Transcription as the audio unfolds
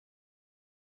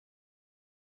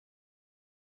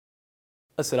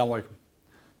Assalamu alaikum.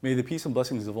 May the peace and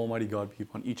blessings of Almighty God be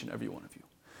upon each and every one of you.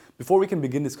 Before we can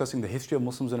begin discussing the history of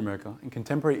Muslims in America and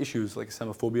contemporary issues like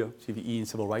Islamophobia, CVE, and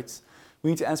civil rights,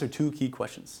 we need to answer two key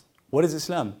questions. What is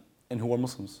Islam and who are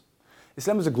Muslims?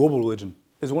 Islam is a global religion.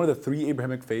 It is one of the three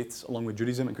Abrahamic faiths along with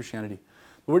Judaism and Christianity.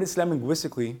 The word Islam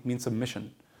linguistically means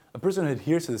submission. A person who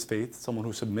adheres to this faith, someone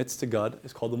who submits to God,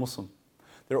 is called a Muslim.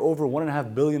 There are over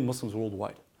 1.5 billion Muslims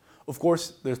worldwide. Of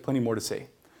course, there's plenty more to say.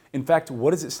 In fact,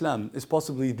 what is Islam is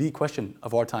possibly the question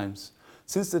of our times.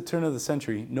 Since the turn of the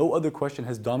century, no other question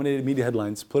has dominated media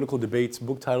headlines, political debates,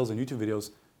 book titles, and YouTube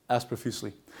videos as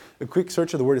profusely. A quick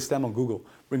search of the word Islam on Google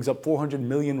brings up 400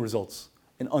 million results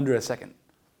in under a second,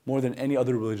 more than any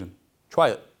other religion.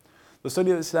 Try it. The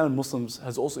study of Islam and Muslims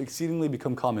has also exceedingly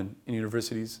become common in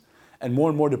universities, and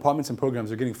more departments and programs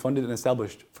are getting funded and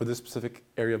established for this specific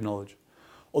area of knowledge.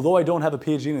 Although I don't have a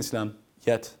PhD in Islam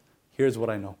yet, here's what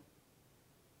I know.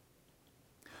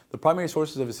 The primary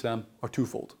sources of Islam are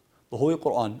twofold: the Holy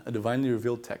Quran, a divinely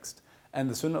revealed text, and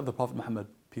the Sunnah of the Prophet Muhammad,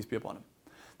 peace be upon him.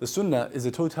 The Sunnah is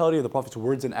the totality of the Prophet's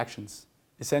words and actions,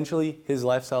 essentially his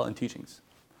lifestyle and teachings.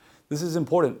 This is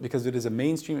important because it is a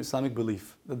mainstream Islamic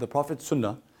belief that the Prophet's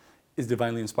Sunnah is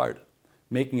divinely inspired,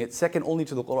 making it second only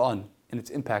to the Quran in its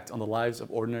impact on the lives of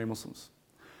ordinary Muslims.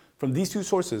 From these two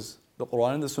sources, the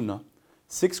Quran and the Sunnah,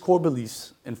 6 core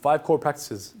beliefs and 5 core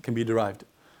practices can be derived.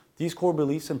 These core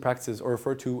beliefs and practices are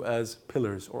referred to as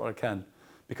pillars or arkan,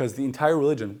 because the entire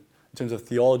religion, in terms of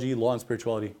theology, law, and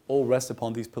spirituality, all rest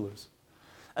upon these pillars.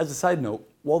 As a side note,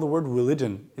 while the word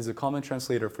religion is a common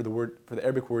translator for the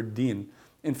Arabic word deen,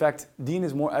 in fact, deen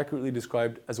is more accurately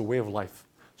described as a way of life.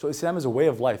 So Islam is a way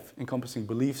of life encompassing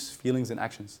beliefs, feelings, and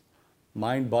actions,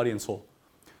 mind, body, and soul.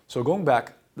 So going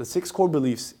back, the 6 core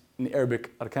beliefs in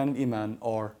Arabic, arkan al-iman,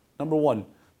 are: number 1,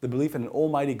 the belief in an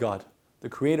almighty God, the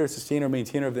creator, sustainer,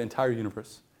 maintainer of the entire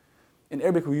universe. In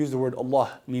Arabic, we use the word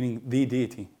Allah, meaning the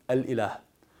deity, al-ilah.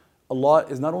 Allah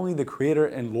is not only the creator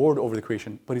and Lord over the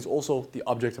creation, but He's also the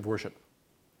object of worship.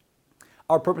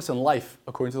 Our purpose in life,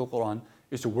 according to the Quran,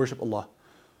 is to worship Allah.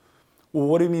 Well,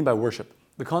 what do you mean by worship?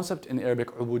 The concept in Arabic,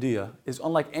 ubudiyya, is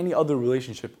unlike any other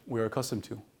relationship we are accustomed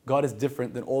to. God is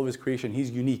different than all of His creation.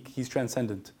 He's unique, He's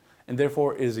transcendent, and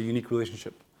therefore it is a unique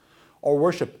relationship. Our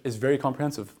worship is very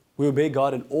comprehensive. We obey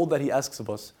God in all that He asks of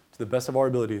us to the best of our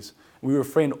abilities, and we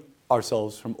refrain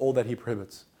ourselves from all that He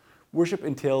prohibits. Worship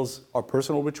entails our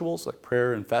personal rituals like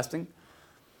prayer and fasting,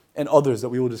 and others that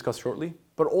we will discuss shortly,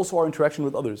 but also our interaction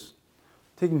with others.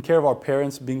 Taking care of our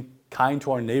parents, being kind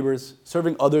to our neighbors,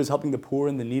 serving others, helping the poor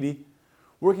and the needy,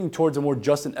 working towards a more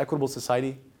just and equitable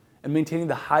society, and maintaining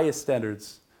the highest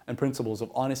standards and principles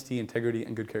of honesty, integrity,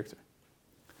 and good character.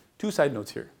 2 side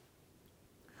notes here.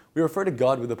 We refer to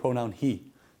God with the pronoun He,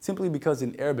 simply because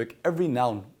in Arabic, every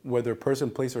noun, whether person,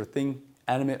 place, or thing,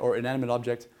 animate or inanimate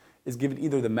object, is given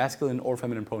either the masculine or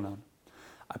feminine pronoun.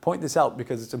 I point this out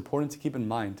because it's important to keep in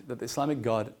mind that the Islamic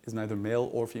God is neither male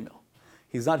or female.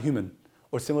 He's not human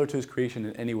or similar to His creation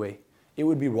in any way. It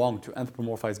would be wrong to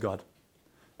anthropomorphize God.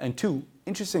 And 2,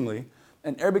 interestingly,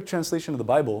 an Arabic translation of the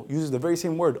Bible uses the very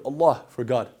same word, Allah, for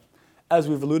God. As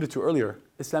we've alluded to earlier,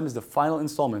 Islam is the final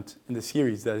installment in the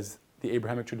series that is the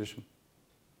Abrahamic tradition.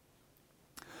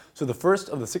 So the first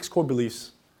of the 6 core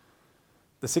beliefs,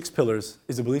 the 6 pillars,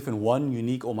 is a belief in one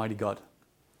unique almighty God.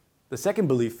 The second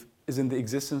belief is in the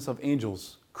existence of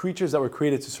angels, creatures that were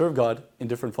created to serve God in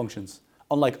different functions.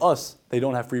 Unlike us, they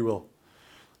don't have free will.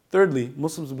 Thirdly,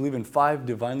 Muslims believe in 5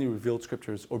 divinely revealed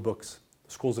scriptures or books: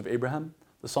 the Scrolls of Abraham,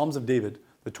 the Psalms of David,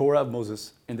 the Torah of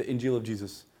Moses, and the Injil of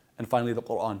Jesus, and finally the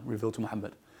Quran revealed to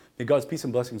Muhammad. May God's peace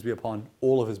and blessings be upon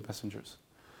all of His messengers.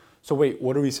 So wait,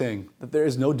 what are we saying? That there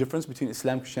is no difference between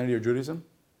Islam, Christianity, or Judaism?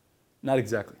 Not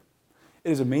exactly.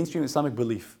 It is a mainstream Islamic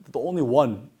belief that the only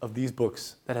one of these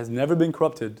books that has never been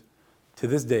corrupted to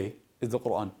this day is the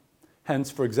Quran. Hence,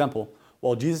 for example,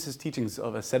 while Jesus' teachings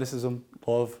of asceticism,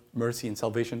 love, mercy, and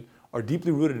salvation are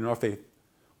deeply rooted in our faith,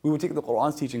 we would take the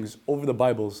Quran's teachings over the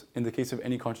Bible's in the case of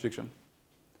any contradiction.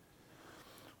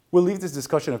 We'll leave this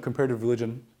discussion of comparative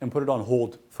religion and put it on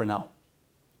hold for now.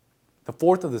 The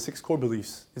fourth of the 6 core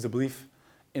beliefs is a belief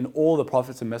in all the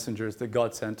prophets and messengers that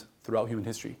God sent throughout human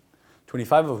history,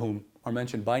 25 of whom are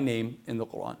mentioned by name in the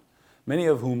Quran, many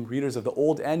of whom readers of the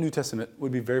Old and New Testament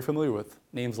would be very familiar with,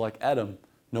 names like Adam,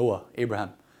 Noah,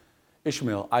 Abraham,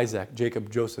 Ishmael, Isaac,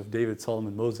 Jacob, Joseph, David,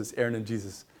 Solomon, Moses, Aaron, and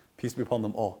Jesus, peace be upon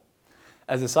them all.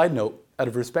 As a side note, out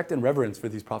of respect and reverence for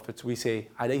these prophets, we say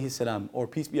alayhi salam, or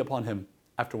peace be upon him,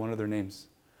 after one of their names.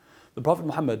 The Prophet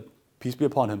Muhammad, peace be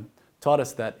upon him, taught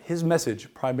us that his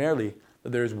message, primarily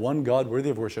that there is one God worthy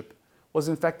of worship, was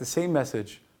in fact the same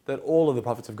message that all of the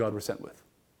prophets of God were sent with.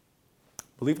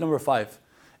 Belief number 5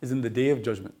 is in the Day of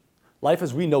Judgment. Life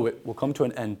as we know it will come to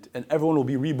an end, and everyone will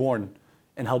be reborn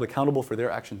and held accountable for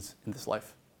their actions in this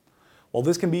life. While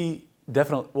this can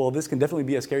definitely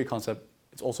be a scary concept,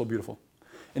 it's also beautiful.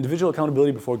 Individual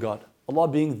accountability before God. Allah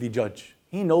being the judge.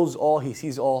 He knows all, He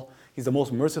sees all. He's the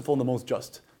most merciful and the most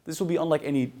just. This will be unlike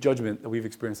any judgment that we've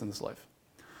experienced in this life.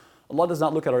 Allah does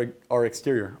not look at our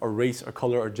exterior, our race, our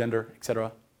color, our gender,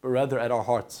 etc., but rather at our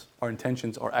hearts, our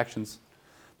intentions, our actions.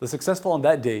 The successful on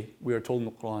that day, we are told in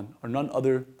the Quran, are none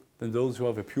other than those who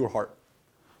have a pure heart.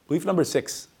 Belief number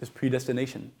 6 is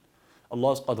predestination,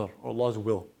 Allah's qadr, or Allah's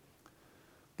will.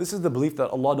 This is the belief that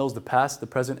Allah knows the past, the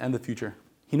present, and the future.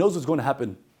 He knows what's going to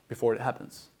happen before it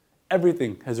happens.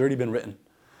 Everything has already been written.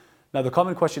 Now the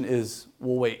common question is,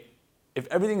 well wait, if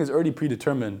everything is already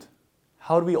predetermined,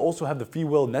 how do we also have the free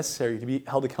will necessary to be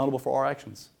held accountable for our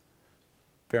actions?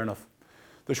 Fair enough.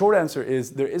 The short answer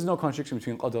is there is no contradiction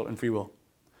between qadr and free will.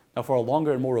 Now for a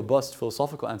longer and more robust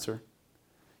philosophical answer,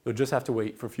 you'll just have to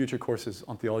wait for future courses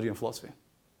on theology and philosophy.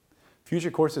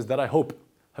 Future courses that I hope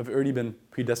have already been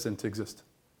predestined to exist.